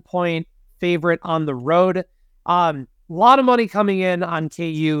 7-point favorite on the road. A lot of money coming in on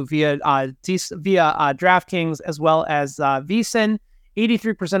KU via DraftKings as well as VSiN.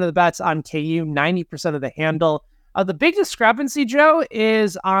 83% of the bets on KU, 90% of the handle. The big discrepancy, Joe,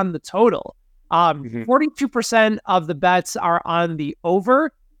 is on the total. 42% of the bets are on the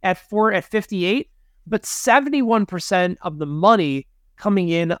over at 58, but 71% of the money coming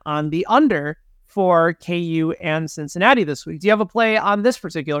in on the under for KU and Cincinnati this week. Do you have a play on this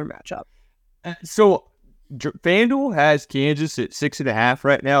particular matchup? So FanDuel has Kansas at 6.5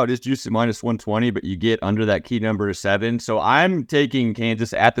 right now. It is juiced at -120, but you get under that key number of 7. So I'm taking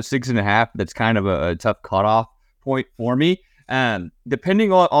Kansas at the 6.5. That's kind of a tough cutoff point for me.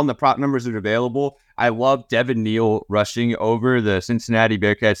 Depending on the prop numbers that are available, I love Devin Neal rushing over. The Cincinnati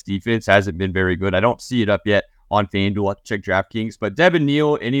Bearcats defense hasn't been very good. I don't see it up yet on FanDuel. I'll check DraftKings, but Devin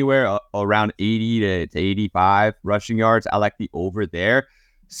Neal anywhere around 80 to 85 rushing yards. I like the over there.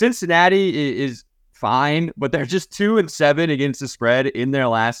 Cincinnati is fine, but they're just 2-7 against the spread in their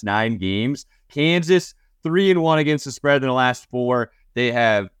last 9 games. Kansas 3-1 against the spread in the last 4.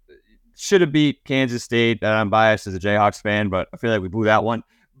 They should have beat Kansas State. I'm biased as a Jayhawks fan, but I feel like we blew that one.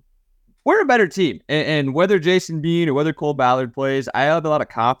 We're a better team, and whether Jason Bean or whether Cole Ballard plays, I have a lot of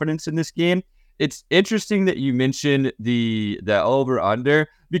confidence in this game. It's interesting that you mentioned the over-under,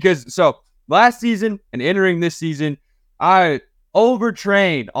 because last season and entering this season, I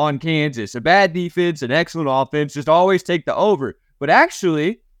overtrained on Kansas. A bad defense, an excellent offense, just always take the over. But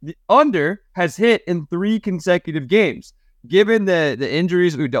actually, The under has hit in 3 consecutive games. Given the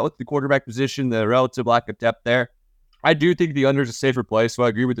injuries we've dealt with the quarterback position, the relative lack of depth there, I do think the under is a safer play, so I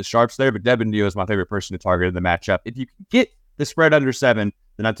agree with the sharps there, but Devin Neal is my favorite person to target in the matchup. If you can get the spread under 7,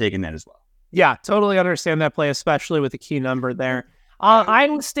 then I'm taking that as well. Yeah, totally understand that play, especially with the key number there.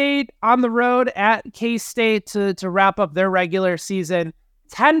 Iowa State on the road at K-State to wrap up their regular season.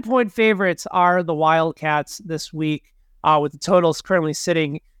 10-point favorites are the Wildcats this week, with the totals currently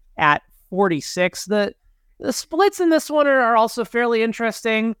sitting at 46. The splits in this one are also fairly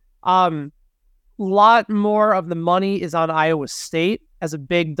interesting. Lot more of the money is on Iowa State as a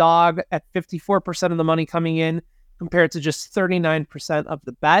big dog at 54% of the money coming in compared to just 39% of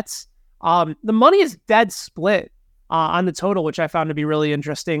the bets. The money is dead split on the total, which I found to be really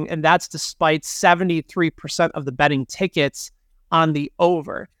interesting, and that's despite 73% of the betting tickets on the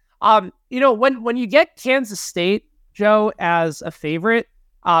over. When you get Kansas State, Joe, as a favorite,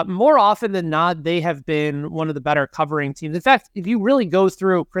 more often than not, they have been one of the better covering teams. In fact, if you really go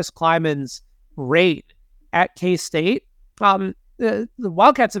through Chris Kleiman's rate at K-State, the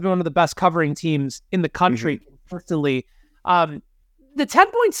Wildcats have been one of the best covering teams in the country consistently. The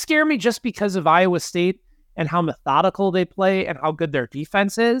 10 points scare me just because of Iowa State and how methodical they play and how good their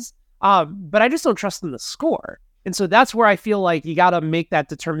defense is. But I just don't trust them to score. And so that's where I feel like you got to make that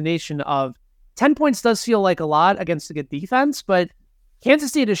determination of 10 points does feel like a lot against a good defense, but Kansas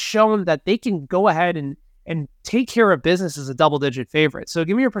State has shown that they can go ahead and take care of business as a double-digit favorite. So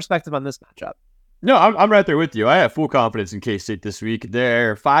give me your perspective on this matchup. No, I'm right there with you. I have full confidence in K-State this week.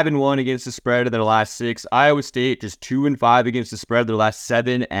 They're 5-1 against the spread in their last 6. Iowa State just 2-5 against the spread of their last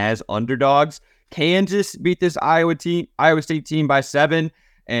 7 as underdogs. Kansas beat this Iowa State team by 7,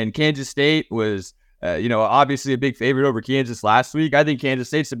 and Kansas State was, obviously a big favorite over Kansas last week. I think Kansas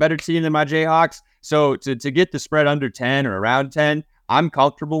State's a better team than my Jayhawks. So to get the spread under 10 or around 10, I'm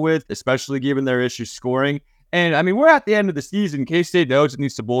comfortable with, especially given their issues scoring. And, I mean, we're at the end of the season. K-State knows it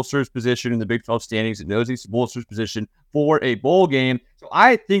needs to bolster its position in the Big 12 standings. It knows it needs to bolster its position for a bowl game. So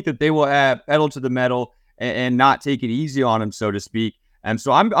I think that they will have pedal to the metal and not take it easy on them, so to speak. And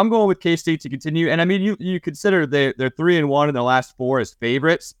so I'm going with K-State to continue. And, I mean, you consider they're 3-1 in their last 4 as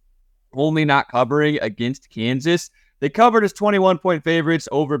favorites, only not covering against Kansas. They covered as 21-point favorites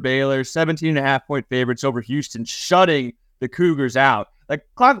over Baylor, 17.5-point favorites over Houston, shutting the Cougars out. Like,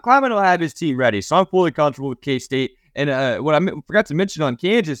 Kleiman will have his team ready, so I'm fully comfortable with K-State. And what I forgot to mention on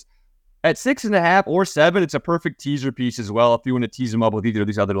Kansas, at 6.5 or 7, it's a perfect teaser piece as well if you want to tease them up with either of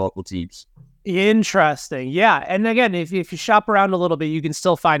these other local teams. Interesting. Yeah. And again, if you shop around a little bit, you can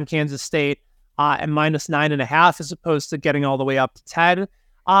still find Kansas State at minus 9.5 as opposed to getting all the way up to 10.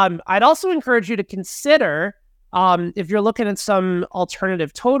 I'd also encourage you to consider, if you're looking at some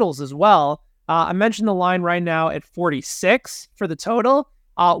alternative totals as well. I mentioned the line right now at 46 for the total.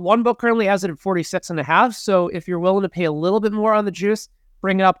 One book currently has it at 46.5. So if you're willing to pay a little bit more on the juice,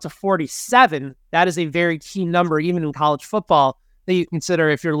 bring it up to 47. That is a very key number, even in college football, that you consider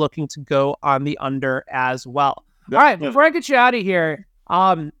if you're looking to go on the under as well. All right, before I get you out of here,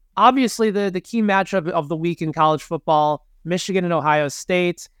 obviously the key matchup of the week in college football, Michigan and Ohio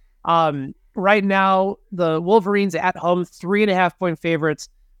State. Right now, the Wolverines at home, 3.5-point favorites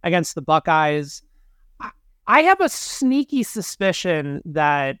against the Buckeyes. I have a sneaky suspicion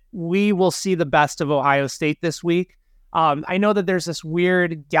that we will see the best of Ohio State this week. I know that there's this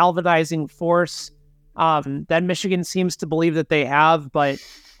weird galvanizing force that Michigan seems to believe that they have, but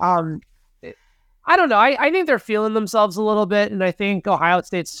I don't know. I think they're feeling themselves a little bit, and I think Ohio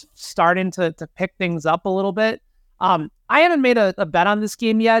State's starting to pick things up a little bit. I haven't made a bet on this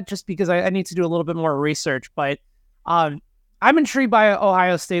game yet just because I need to do a little bit more research, but I'm intrigued by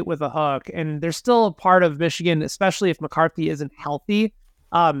Ohio State with a hook, and there's still a part of Michigan, especially if McCarthy isn't healthy,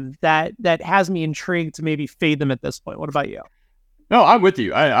 that has me intrigued to maybe fade them at this point. What about you? No, I'm with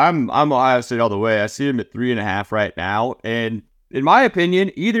you. I'm Ohio State all the way. I see them at 3.5 right now, and in my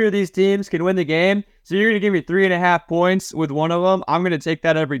opinion, either of these teams can win the game. So you're going to give me 3.5 points with one of them. I'm going to take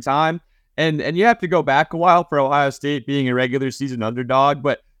that every time, and you have to go back a while for Ohio State being a regular season underdog,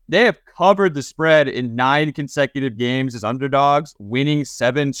 but they have covered the spread in 9 consecutive games as underdogs, winning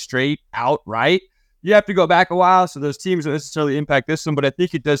 7 straight outright. You have to go back a while, so those teams don't necessarily impact this one, but I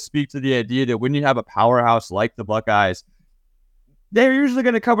think it does speak to the idea that when you have a powerhouse like the Buckeyes, they're usually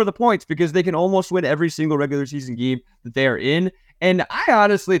going to cover the points because they can almost win every single regular season game that they are in. And I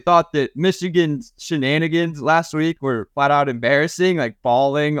honestly thought that Michigan's shenanigans last week were flat out embarrassing, like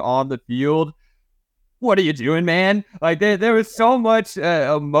falling on the field. What are you doing, man? Like, there was so much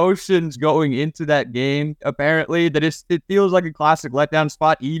emotions going into that game, apparently, that it feels like a classic letdown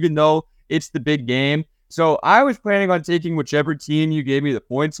spot, even though it's the big game. So I was planning on taking whichever team you gave me the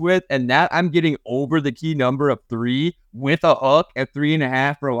points with, and that I'm getting over the key number of 3 with a hook at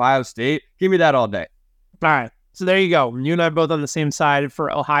 3.5 for Ohio State. Give me that all day. All right. So there you go. You and I are both on the same side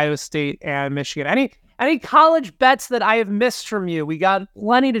for Ohio State and Michigan. Any college bets that I have missed from you? We got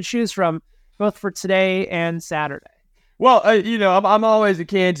plenty to choose from, both for today and Saturday. Well, I'm always a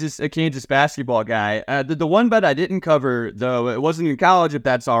Kansas basketball guy. The one bet I didn't cover, though, it wasn't in college, if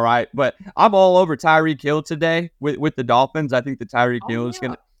that's all right. But I'm all over Tyreek Hill today with the Dolphins. I think the Tyreek Hill is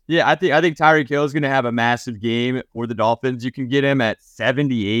gonna. Yeah, I think Tyreek Hill is gonna have a massive game for the Dolphins. You can get him at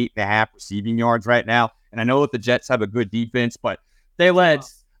 78.5 receiving yards right now, and I know that the Jets have a good defense, but they let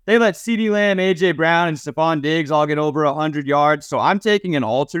CeeDee Lamb, AJ Brown, and Stephon Diggs all get over 100 yards. So I'm taking an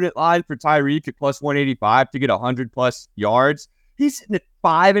alternate line for Tyreek at plus 185 to get 100+ yards. He's sitting at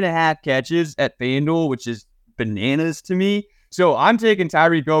 5.5 catches at FanDuel, which is bananas to me. So I'm taking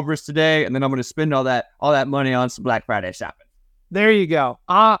Tyreek overs today, and then I'm going to spend all that money on some Black Friday shopping. There you go.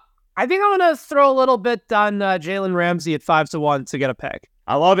 I think I'm going to throw a little bit on Jalen Ramsey at 5-1 to get a pick.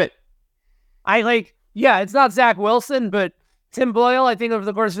 I love it. It's not Zach Wilson, but Tim Boyle, I think over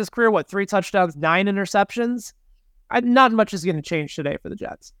the course of his career, 3 touchdowns, 9 interceptions? Not much is going to change today for the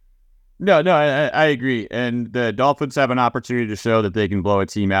Jets. No, I agree. And the Dolphins have an opportunity to show that they can blow a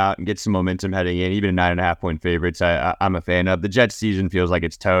team out and get some momentum heading in. Even 9.5-point favorites, I'm a fan of. The Jets season feels like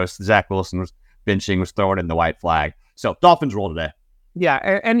it's toast. Zach Wilson was throwing in the white flag. So Dolphins roll today.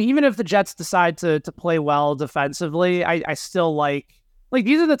 Yeah, and even if the Jets decide to play well defensively, I still like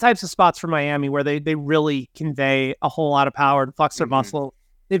these are the types of spots for Miami where they really convey a whole lot of power and flex their muscle.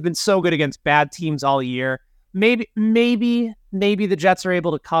 They've been so good against bad teams all year. Maybe the Jets are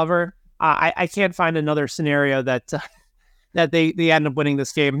able to cover. I can't find another scenario that they end up winning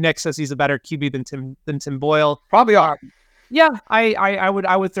this game. Nick says he's a better QB than Tim Boyle. Probably are. Yeah, I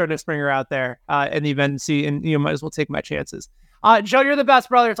would throw Nick Springer out there in the event and might as well take my chances. Joe, you're the best,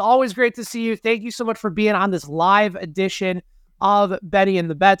 brother. It's always great to see you. Thank you so much for being on this live edition of Benny and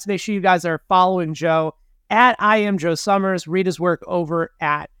the Bets. Make sure you guys are following Joe at I Am Joe Summers. Read his work over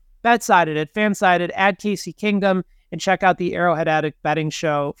at BetSided, at FanSided, at Casey Kingdom, and check out the Arrowhead Addict betting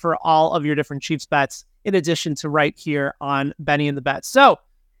show for all of your different Chiefs bets, in addition to right here on Benny and the Bets. So,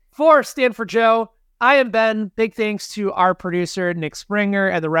 for Stanford Joe, I am Ben. Big thanks to our producer, Nick Springer,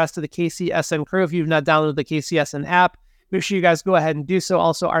 and the rest of the KCSN crew. If you've not downloaded the KCSN app, make sure you guys go ahead and do so.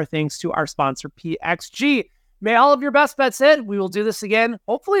 Also, our thanks to our sponsor, PXG. May all of your best bets hit. We will do this again,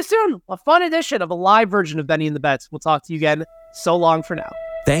 hopefully soon. A fun edition of a live version of Benny and the Bets. We'll talk to you again. So long for now.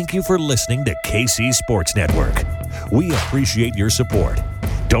 Thank you for listening to KC Sports Network. We appreciate your support.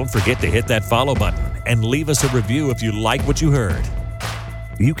 Don't forget to hit that follow button and leave us a review if you like what you heard.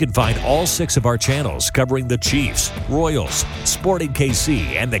 You can find all 6 of our channels covering the Chiefs, Royals, Sporting KC,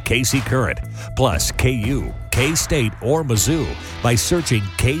 and the KC Current, plus KU, K-State, or Mizzou by searching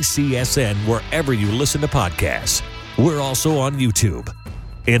KCSN wherever you listen to podcasts. We're also on YouTube.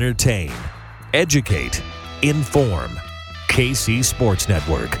 Entertain, educate, inform. KC Sports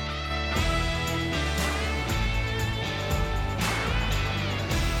Network.